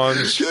metal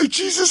ones. You're like,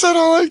 Jesus, I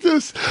don't like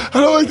this.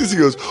 He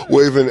goes,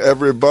 waving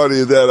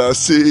everybody that I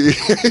see.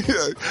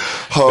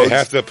 They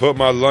have to put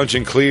my lunch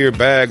in clear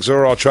bags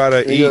or I'll try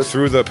to eat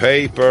through the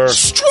paper.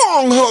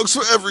 Strong hugs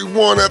for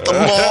everyone at the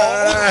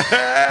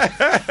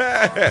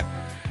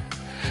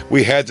mall.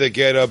 We had to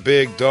get a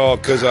big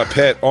dog because I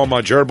pet all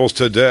my gerbils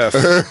to death.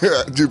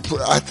 Dude,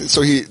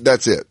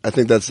 that's it. I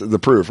think that's the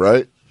proof,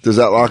 right? Does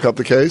that lock up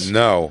the case?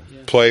 No.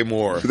 Play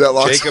more.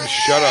 Jacob,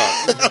 shut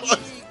up.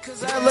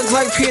 I look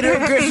like Peter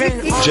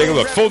Griffin. Jacob,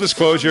 look, full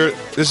disclosure,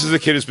 this is the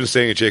kid who's been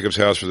staying at Jacob's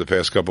house for the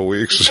past couple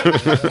weeks.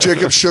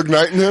 Jacob Suge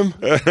Knighting him?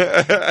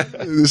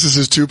 This is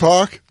his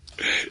Tupac?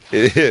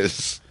 It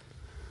is.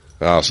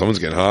 Oh, someone's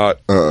getting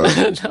hot.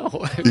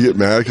 No. You get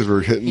mad because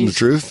we're hitting the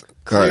truth?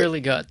 Clearly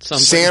got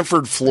something.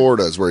 Sanford,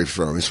 Florida is where he's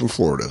from. He's from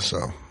Florida, so.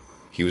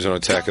 He was on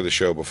Attack of the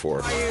Show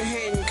before. Why you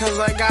hating? Because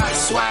I got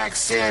swag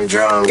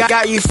syndrome.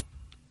 Got you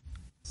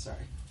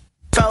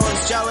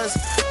fellas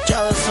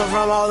jealous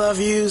from all the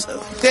views.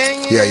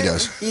 Dang it. Yeah, he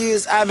does.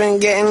 Views I've been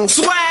getting.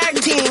 Swag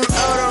team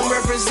Odom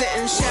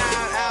representing.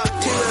 Shout out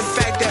to the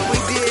fact that we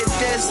did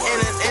this in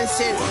an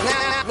instant.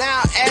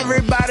 Now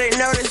everybody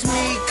notice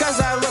me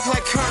because I look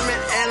like Kermit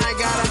and I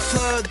got a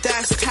flow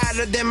that's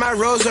tighter than my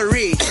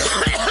rosary.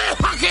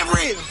 I can't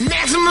breathe.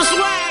 Maximum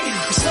swag.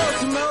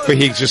 But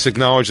he just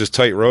acknowledged his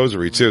tight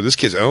rosary, too. This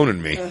kid's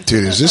owning me.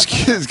 Dude, is this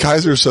kid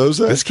Kaiser Soze?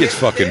 This kid's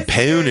fucking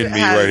pawning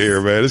me right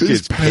here, man. This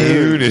kid's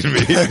pawning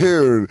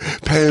me.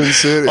 Pound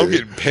City. I'm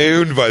getting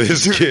pawned by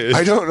this kid.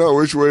 I don't know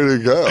which way to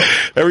go.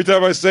 Every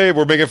time I say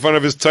we're making fun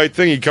of his tight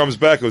thing, he comes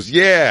back and goes,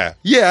 yeah,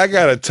 I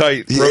got a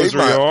tight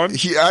rosary on.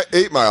 He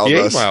 8-miled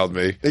us. He 8-miled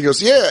me. He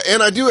goes, yeah,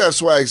 and I do have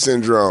swag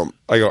syndrome.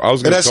 I go, I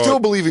still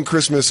believe in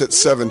Christmas at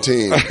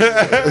 17. He's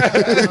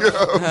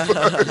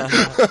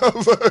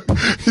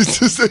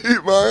just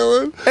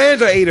 8-miling.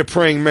 And I ate a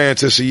praying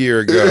mantis a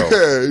year ago.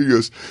 Yeah, he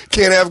goes,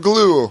 can't have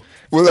glue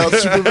without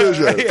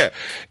supervision. Yeah,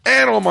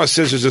 and all my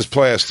scissors is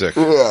plastic.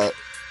 Well,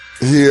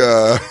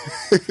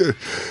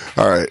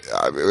 all right,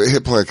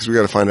 hit play because we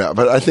got to find out.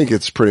 But I think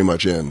it's pretty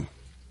much in.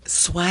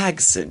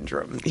 Swag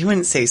syndrome. You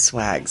wouldn't say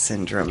swag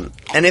syndrome.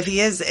 And if he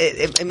is,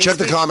 it makes Check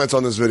the comments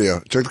on this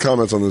video.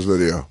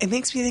 It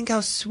makes me think how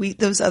sweet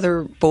those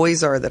other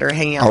boys are that are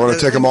hanging out. I want to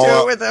take them all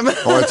out. With him.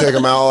 I want to take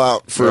them all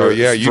out for a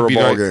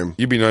ball game.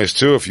 You'd be nice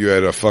too if you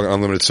had a fucking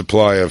unlimited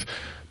supply of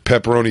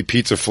pepperoni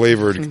pizza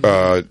flavored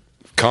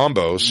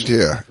combos.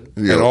 Yeah.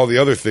 And all the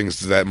other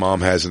things that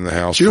mom has in the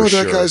house. Do you know what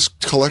that guy's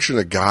collection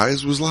of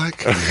guys was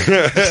like?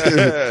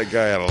 That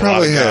guy had a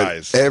lot of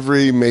guys.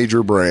 Every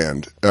major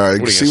brand. All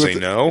right, what are you going to say,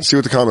 no? See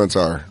what the comments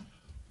are.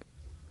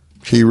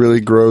 He really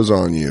grows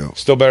on you.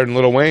 Still better than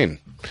Lil Wayne.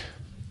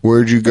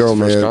 Where'd you go,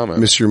 man? Comment.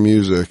 Miss your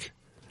music.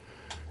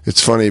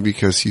 It's funny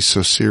because he's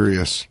so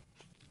serious.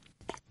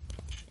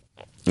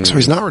 So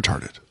he's not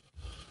retarded.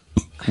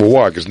 Well,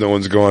 why? Because no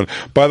one's going,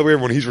 by the way,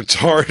 everyone, he's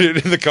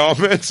retarded in the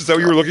comments. Is that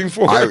what you were looking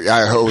for? I was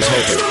hoping.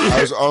 I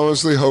was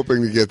honestly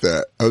hoping to get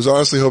that. I was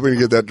honestly hoping to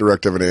get that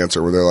direct of an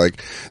answer where they're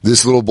like,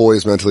 this little boy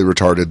is mentally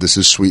retarded. This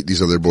is sweet.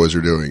 These other boys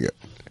are doing it.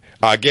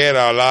 I get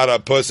a lot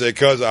of pussy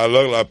because I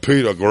look like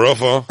Peter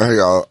Griffin. I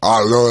go,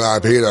 I look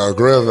like Peter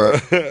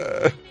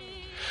Griffin.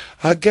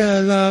 I get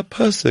a lot of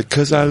pussy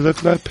because I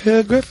look like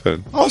Peter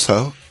Griffin.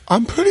 Also,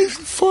 I'm pretty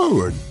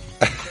forward.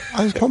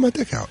 I just pull my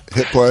dick out.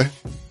 Hit play.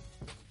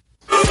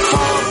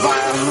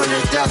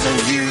 100,000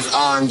 views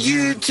on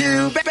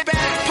YouTube. Back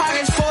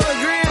pockets full of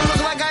green.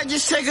 Look like I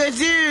just take a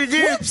dude.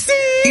 You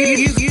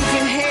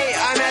can hate.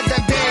 I'm at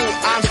the bank.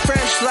 I'm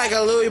fresh like a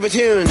Louis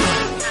Vuitton.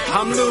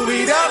 I'm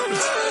Louis up,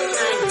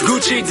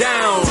 Gucci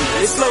down.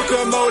 It's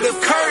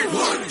locomotive Kurt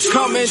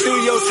coming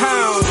through your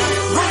town.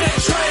 Run that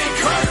train,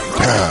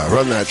 Kurt.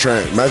 Run that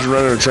train. Imagine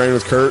running a train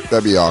with Kurt.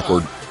 That'd be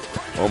awkward.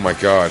 Oh my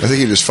god. I think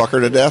you just fuck her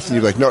to death, and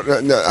you're like, no.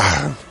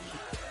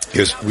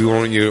 Because we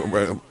want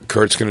you.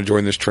 Kurt's going to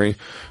join this train.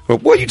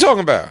 But what are you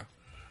talking about?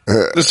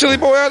 The silly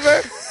boy out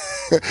there?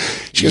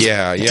 Goes,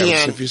 yeah.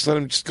 Dan, If you just let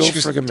him just go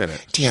for like a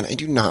minute. Dan, I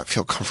do not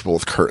feel comfortable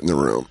with Kurt in the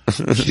room.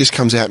 He just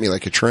comes at me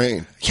like a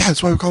train. Yeah,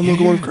 that's why we call him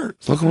Locomotive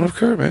Kurt. Locomotive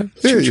Kurt, man.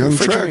 Yeah, you're on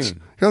the tracks.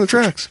 You're on the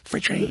tracks.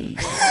 Freight train.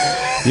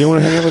 You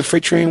want to hang out with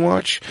Freight Train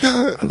watch?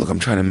 Look, I'm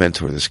trying to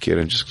mentor this kid.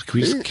 And can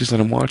we just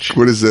let him watch?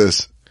 What is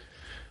this?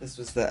 This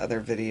was the other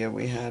video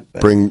we had.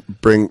 But...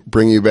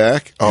 Bring you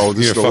back? Oh,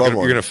 this is the love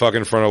one. You're going to fuck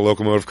in front of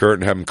Locomotive Kurt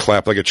and have him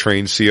clap like a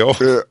trained seal?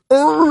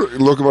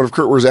 Locomotive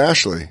Kurt, where's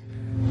Ashley?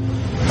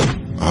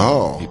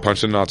 Oh. He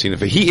punched a Nazi in the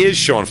face. He is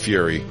Sean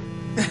Fury.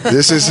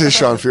 This is his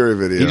Sean Fury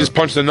video. He just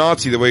punched a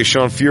Nazi the way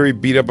Sean Fury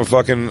beat up a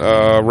fucking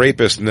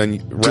rapist and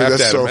then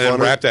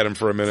rapped at him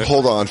for a minute.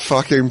 Hold on.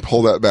 Fucking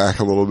pull that back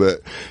a little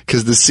bit.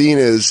 Because the scene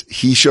is,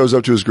 he shows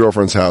up to his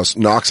girlfriend's house,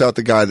 knocks out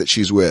the guy that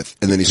she's with,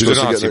 and then he's supposed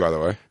a Nazi, to get... by the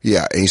way.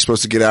 Yeah, and he's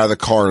supposed to get out of the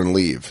car and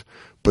leave.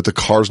 But the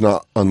car's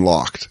not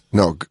unlocked.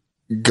 No,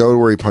 go to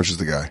where he punches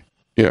the guy.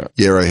 Yeah.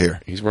 Yeah, right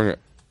here. He's wearing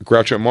a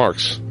Groucho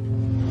Marx.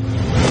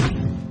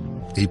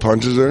 He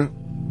punches her.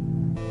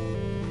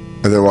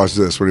 And then watch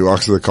this. When he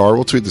walks to the car,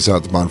 we'll tweet this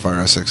out to Bonfire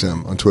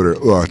SXM on Twitter.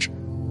 Watch.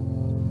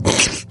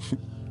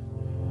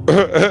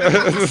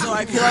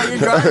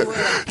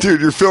 Dude,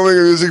 you're filming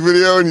a music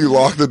video and you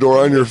lock the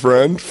door on your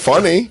friend?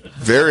 Funny.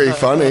 Very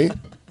funny.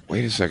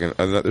 Wait a second.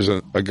 There's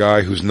a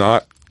guy who's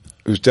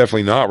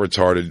definitely not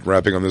retarded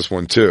rapping on this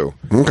one, too.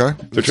 Okay.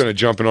 They're trying to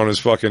jump in on his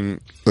fucking...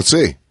 Let's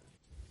see.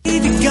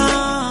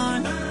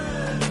 Gone,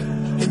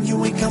 and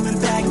you ain't coming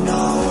back,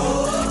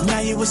 no.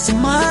 Now you with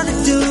some other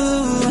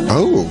dude.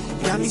 Oh.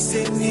 Got me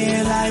sitting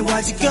here like,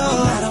 why'd you go?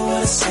 No matter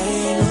what I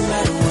say, no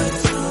matter what I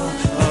do,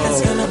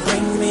 that's gonna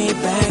bring me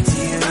back to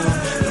you.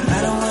 No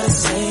matter what I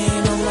say,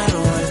 no matter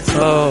what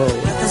I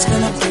do, that's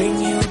gonna bring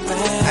you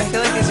back. I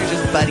feel like these are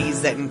just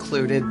buddies that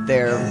included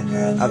their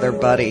other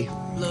buddy.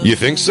 You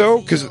think so?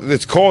 Because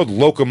it's called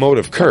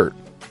Locomotive Kurt.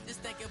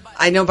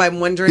 I know, but I'm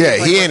wondering. Yeah,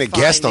 if, he ain't a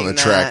guest on the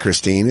track,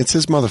 Christine. It's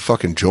his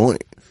motherfucking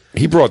joint.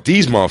 He brought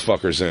these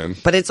motherfuckers in.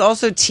 But it's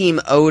also Team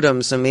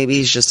Odom, so maybe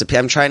he's just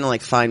I'm trying to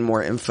find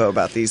more info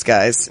about these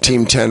guys.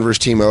 Team 10 versus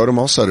Team Odom.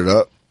 I'll set it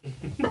up.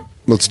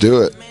 Let's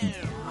do it.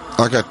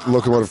 I got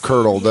Locomotive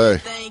Kurt all day.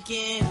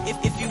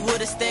 If you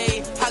would've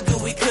stayed, how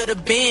good we could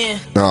have been.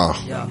 Nah.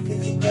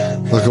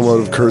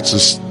 Locomotive Kurt's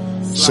is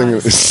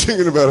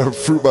singing about a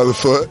fruit by the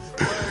foot.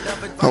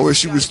 I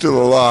wish you was still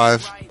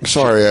alive.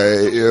 Sorry I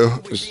ate you.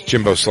 It's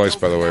Jimbo Slice,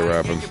 by the way,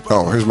 rapping.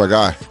 Oh, here's my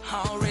guy.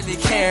 I don't really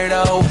care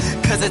though,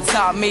 cause it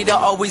taught me to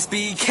always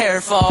be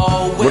careful.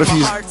 What if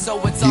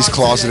he's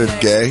closeted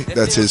gay?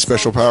 That's his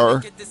special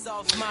power?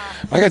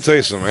 I gotta tell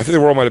you something. I think the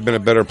world might have been a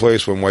better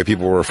place when white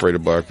people were afraid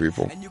of black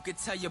people. And you could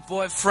tell your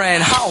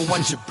boyfriend, I don't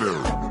want you.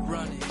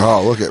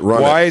 Oh, look at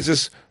Run. Why is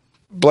this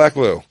Black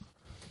Blue?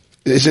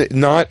 Is it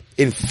not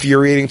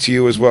infuriating to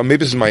you as well? Maybe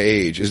this is my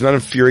age. Is it not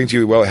infuriating to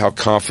you how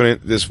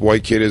confident this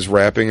white kid is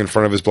rapping in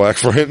front of his black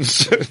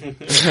friends?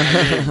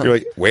 You're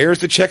like, where's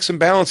the checks and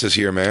balances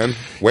here, man?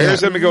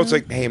 Where's them to go? It's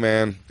like, hey,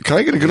 man. Can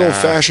I get a good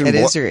old-fashioned... It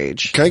is your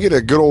age. Can I get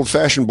a good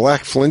old-fashioned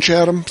black flinch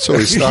at him so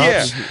he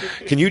stops?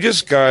 Yeah. Can you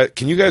guys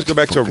go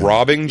back to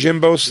robbing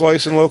Jimbo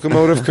Slice and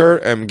Locomotive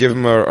Kurt and give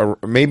him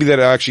maybe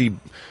that actually...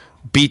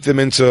 beat them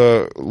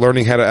into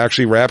learning how to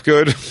actually rap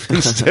good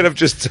instead of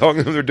just telling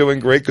them they're doing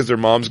great because their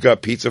mom's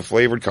got pizza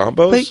flavored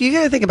combos. But you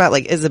gotta think about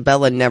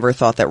Isabella never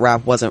thought that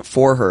rap wasn't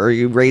for her.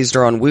 You raised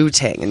her on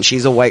Wu-Tang and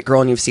she's a white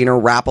girl and you've seen her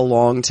rap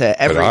along to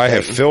everything. But I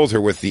have filled her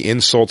with the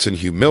insults and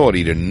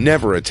humility to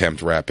never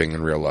attempt rapping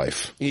in real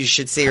life. You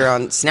should see her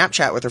on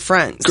Snapchat with her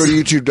friends. Go to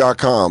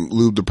youtube.com,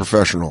 Lube the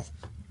Professional.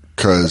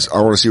 Because I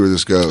want to see where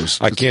this goes.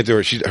 I can't do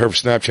it. Her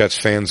Snapchat's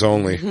fans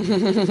only.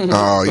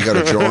 Oh, you got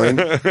to join?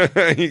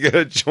 You got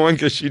to join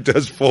because she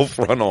does full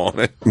frontal on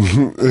it.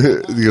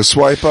 You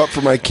swipe up for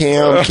my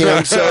cam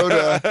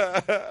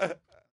soda.